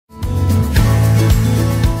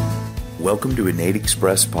Welcome to Innate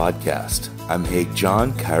Express Podcast. I'm Haig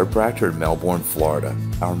John, chiropractor in Melbourne, Florida.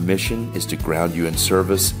 Our mission is to ground you in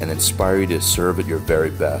service and inspire you to serve at your very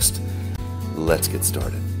best. Let's get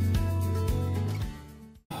started.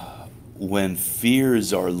 When fear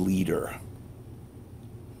is our leader,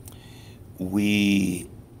 we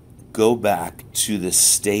go back to the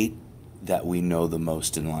state that we know the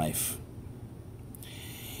most in life.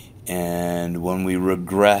 And when we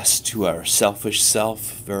regress to our selfish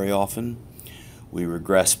self very often, we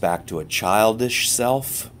regress back to a childish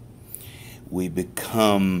self. We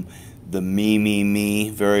become the me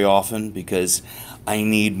very often because I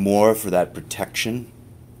need more for that protection.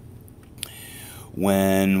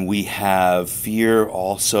 When we have fear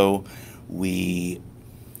also, we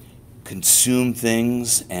consume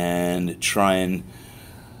things and try and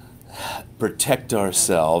protect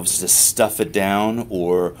ourselves, to stuff it down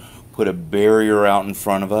or put a barrier out in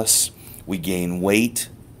front of us. We gain weight.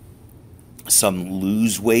 Some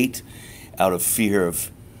lose weight out of fear of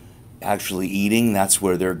actually eating. That's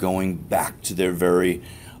where they're going back to their very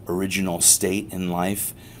original state in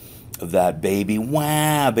life of that baby.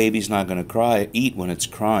 Wow, baby's not going to eat when it's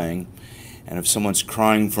crying. And if someone's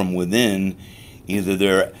crying from within,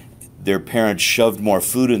 either their parents shoved more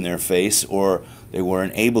food in their face or they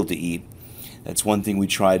weren't able to eat. That's one thing we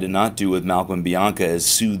try to not do with Malcolm and Bianca, is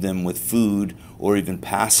soothe them with food or even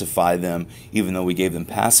pacify them, even though we gave them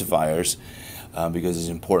pacifiers, because it's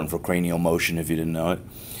important for cranial motion if you didn't know it.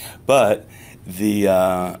 But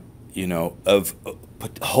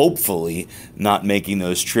hopefully not making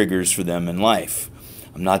those triggers for them in life.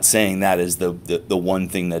 I'm not saying that is the one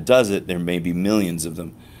thing that does it. There may be millions of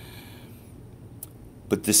them.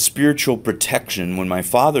 But the spiritual protection, when my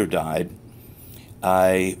father died,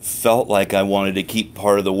 I felt like I wanted to keep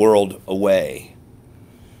part of the world away.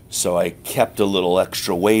 So I kept a little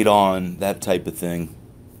extra weight on, that type of thing.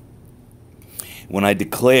 When I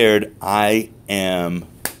declared I am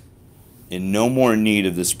in no more need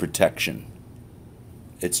of this protection,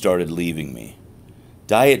 it started leaving me.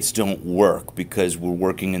 Diets don't work because we're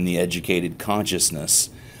working in the educated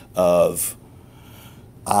consciousness of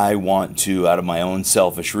I want to, out of my own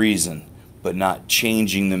selfish reason, but not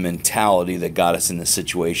changing the mentality that got us in the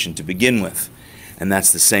situation to begin with. And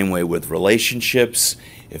that's the same way with relationships.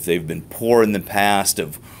 If they've been poor in the past,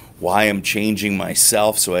 of why I'm changing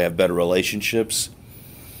myself so I have better relationships.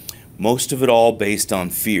 Most of it all based on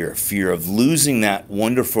fear of losing that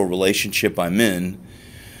wonderful relationship I'm in.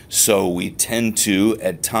 So we tend to,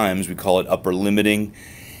 at times, we call it upper limiting,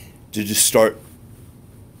 to just start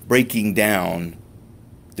breaking down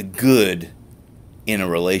the good in a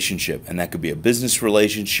relationship. And that could be a business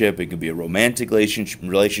relationship, it could be a romantic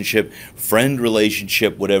relationship, friend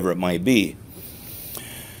relationship, whatever it might be.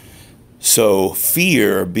 So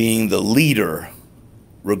fear, being the leader,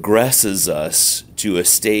 regresses us to a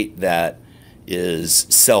state that is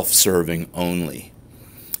self-serving only.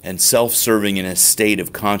 And self-serving in a state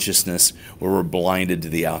of consciousness where we're blinded to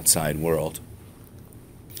the outside world.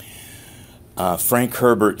 Frank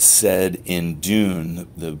Herbert said in Dune,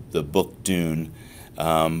 the book Dune,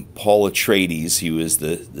 Paul Atreides, he was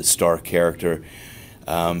the star character,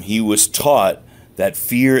 he was taught that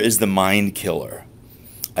fear is the mind killer.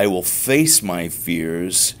 I will face my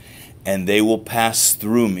fears and they will pass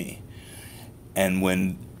through me. And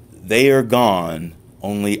when they are gone,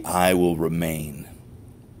 only I will remain.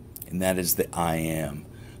 And that is the I am,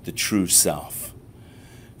 the true self.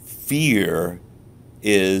 Fear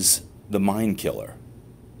is the mind killer,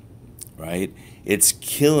 right? It's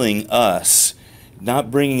killing us, not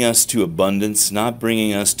bringing us to abundance, not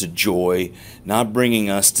bringing us to joy, not bringing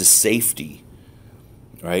us to safety,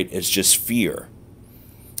 right? It's just fear.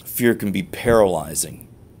 Fear can be paralyzing.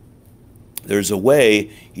 There's a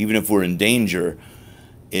way, even if we're in danger,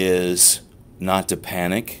 is not to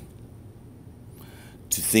panic,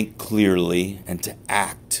 to think clearly, and to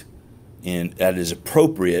act that is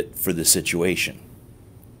appropriate for the situation.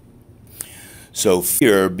 So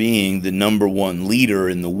fear being the number one leader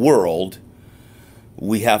in the world,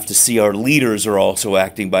 we have to see our leaders are also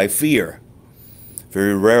acting by fear.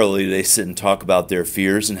 Very rarely do they sit and talk about their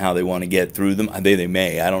fears and how they want to get through them. They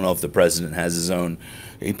may. I don't know if the president has his own.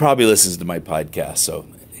 He probably listens to my podcast, so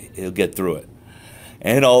he'll get through it.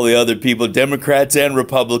 And all the other people, Democrats and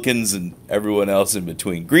Republicans and everyone else in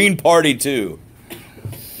between. Green Party too.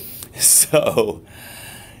 So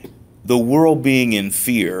the world being in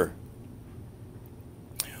fear.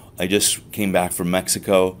 I just came back from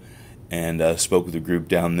Mexico and spoke with a group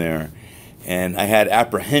down there. And I had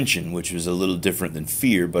apprehension, which was a little different than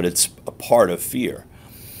fear, but it's a part of fear,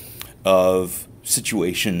 of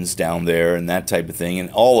situations down there and that type of thing, and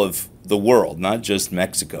all of the world, not just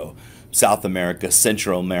Mexico. South America,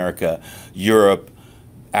 Central America, Europe,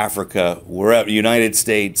 Africa, wherever, United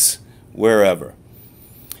States, wherever.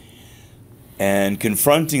 And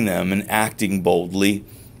confronting them and acting boldly,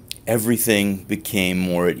 everything became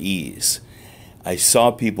more at ease. I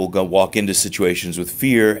saw people walk into situations with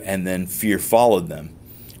fear, and then fear followed them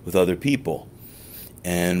with other people.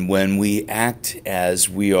 And when we act as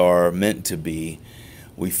we are meant to be,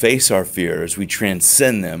 we face our fears, we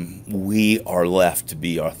transcend them, we are left to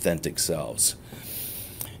be authentic selves.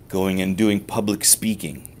 Going and doing public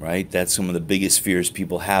speaking, right? That's some of the biggest fears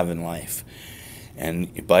people have in life.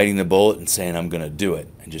 And biting the bullet and saying, I'm going to do it,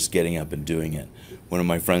 and just getting up and doing it. One of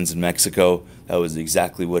my friends in Mexico, that was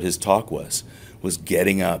exactly what his talk was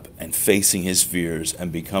getting up and facing his fears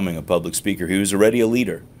and becoming a public speaker. He was already a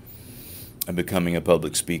leader and becoming a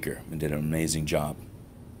public speaker, and did an amazing job.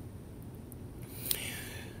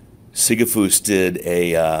 Sigafus did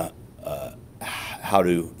a How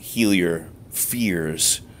to Heal Your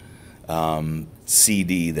Fears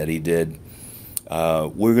CD that he did.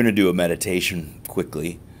 We're going to do a meditation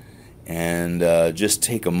quickly and just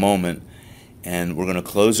take a moment, and we're going to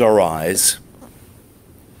close our eyes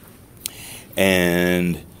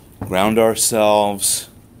and ground ourselves.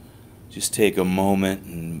 Just take a moment,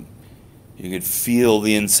 and you could feel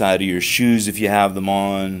the inside of your shoes if you have them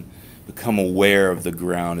on. Become aware of the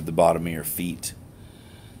ground at the bottom of your feet.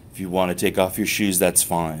 If you want to take off your shoes, that's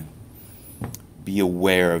fine. Be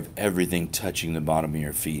aware of everything touching the bottom of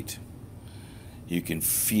your feet. You can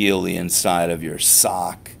feel the inside of your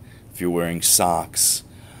sock if you're wearing socks.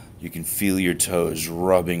 You can feel your toes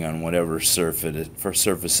rubbing on whatever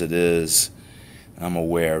surface it is. I'm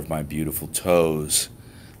aware of my beautiful toes.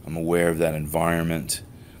 I'm aware of that environment.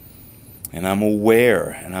 And I'm aware,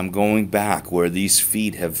 and I'm going back where these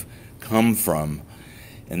feet have come from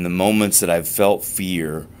in the moments that I've felt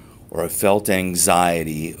fear, or I've felt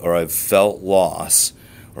anxiety, or I've felt loss,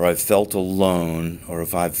 or I've felt alone, or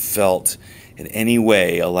if I've felt in any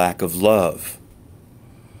way a lack of love.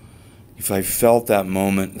 If I felt that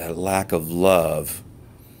moment, that lack of love,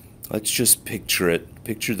 let's just picture it,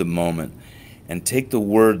 picture the moment, and take the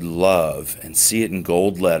word love and see it in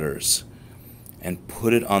gold letters and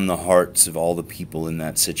put it on the hearts of all the people in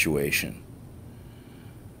that situation.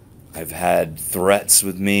 I've had threats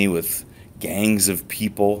with me, with gangs of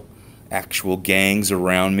people, actual gangs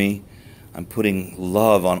around me. I'm putting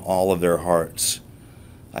love on all of their hearts.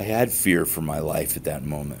 I had fear for my life at that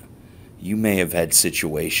moment. You may have had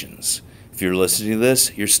situations. If you're listening to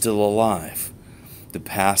this, you're still alive. The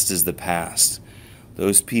past is the past.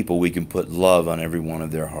 Those people, we can put love on every one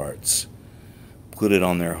of their hearts. Put it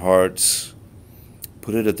on their hearts.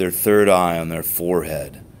 Put it at their third eye on their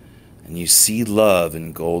forehead. And you see love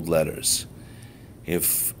in gold letters.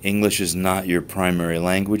 If English is not your primary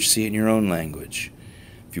language, see it in your own language.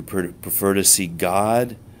 If you prefer to see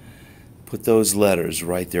God, put those letters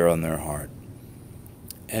right there on their heart.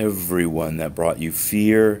 Everyone that brought you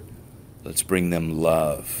fear, let's bring them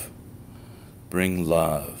love. Bring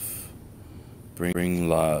love. Bring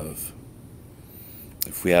love.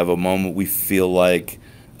 If we have a moment we feel like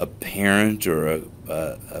a parent or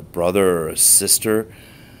a brother or a sister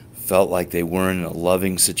felt like they weren't in a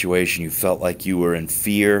loving situation, you felt like you were in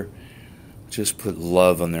fear, just put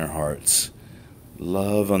love on their hearts.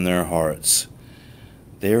 Love on their hearts.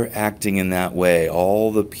 They're acting in that way,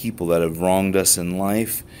 all the people that have wronged us in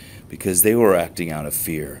life, because they were acting out of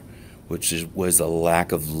fear, which was a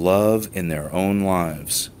lack of love in their own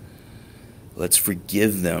lives. Let's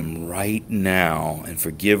forgive them right now and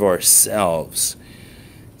forgive ourselves.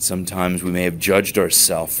 Sometimes we may have judged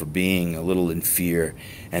ourselves for being a little in fear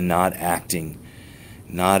and not acting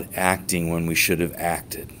when we should have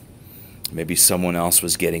acted. Maybe someone else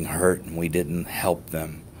was getting hurt and we didn't help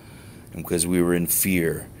them because we were in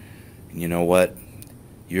fear. And you know what?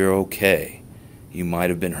 You're okay. You might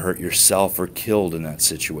have been hurt yourself or killed in that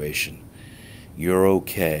situation. You're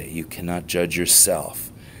okay. You cannot judge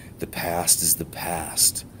yourself. The past is the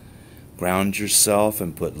past. Ground yourself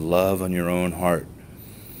and put love on your own heart.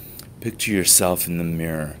 Picture yourself in the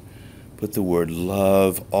mirror. Put the word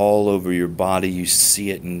love all over your body. You see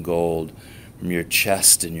it in gold. From your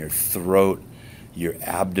chest and your throat, your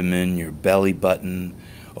abdomen, your belly button,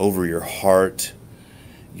 over your heart,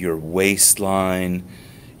 your waistline,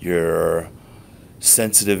 your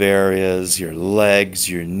sensitive areas, your legs,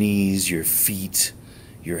 your knees, your feet,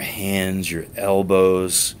 your hands, your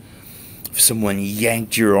elbows. If someone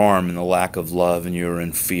yanked your arm in the lack of love and you were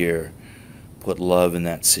in fear, put love in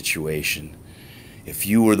that situation. If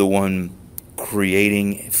you were the one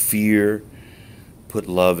creating fear, put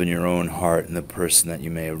love in your own heart and the person that you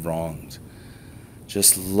may have wronged.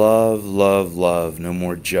 Just love, love, love. No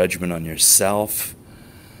more judgment on yourself.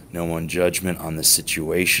 No more judgment on the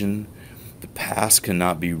situation. The past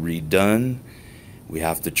cannot be redone. We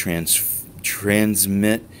have to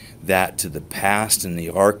transmit that to the past and the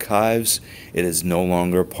archives. It is no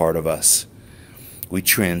longer a part of us. We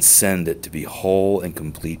transcend it to be whole and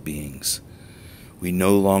complete beings. We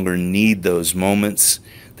no longer need those moments.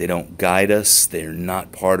 They don't guide us. They are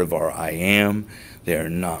not part of our I am. They are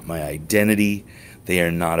not my identity. They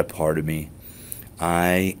are not a part of me.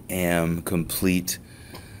 I am complete.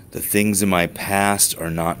 The things in my past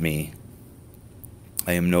are not me.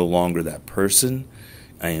 I am no longer that person.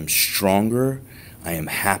 I am stronger. I am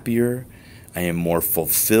happier. I am more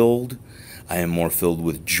fulfilled. I am more filled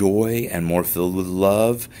with joy and more filled with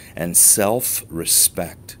love and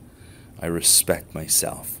self-respect. I respect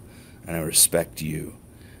myself, and I respect you,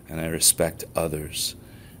 and I respect others,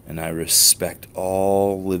 and I respect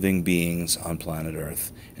all living beings on planet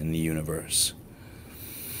Earth and the universe.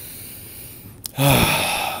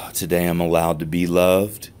 Today I'm allowed to be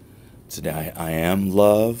loved. Today I am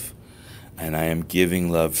love, and I am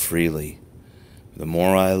giving love freely. The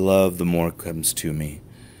more I love, the more comes to me.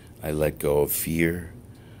 I let go of fear.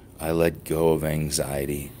 I let go of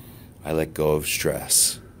anxiety. I let go of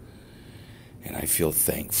stress. And I feel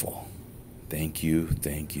thankful. Thank you,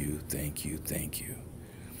 thank you, thank you, thank you.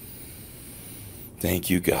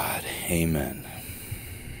 Thank you, God. Amen.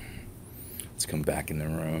 Let's come back in the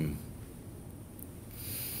room.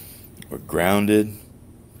 We're grounded.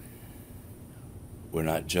 We're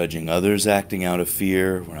not judging others acting out of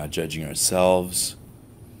fear. We're not judging ourselves.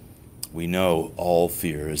 We know all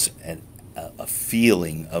fear is a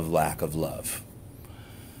feeling of lack of love.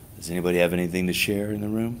 Does anybody have anything to share in the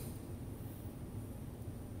room?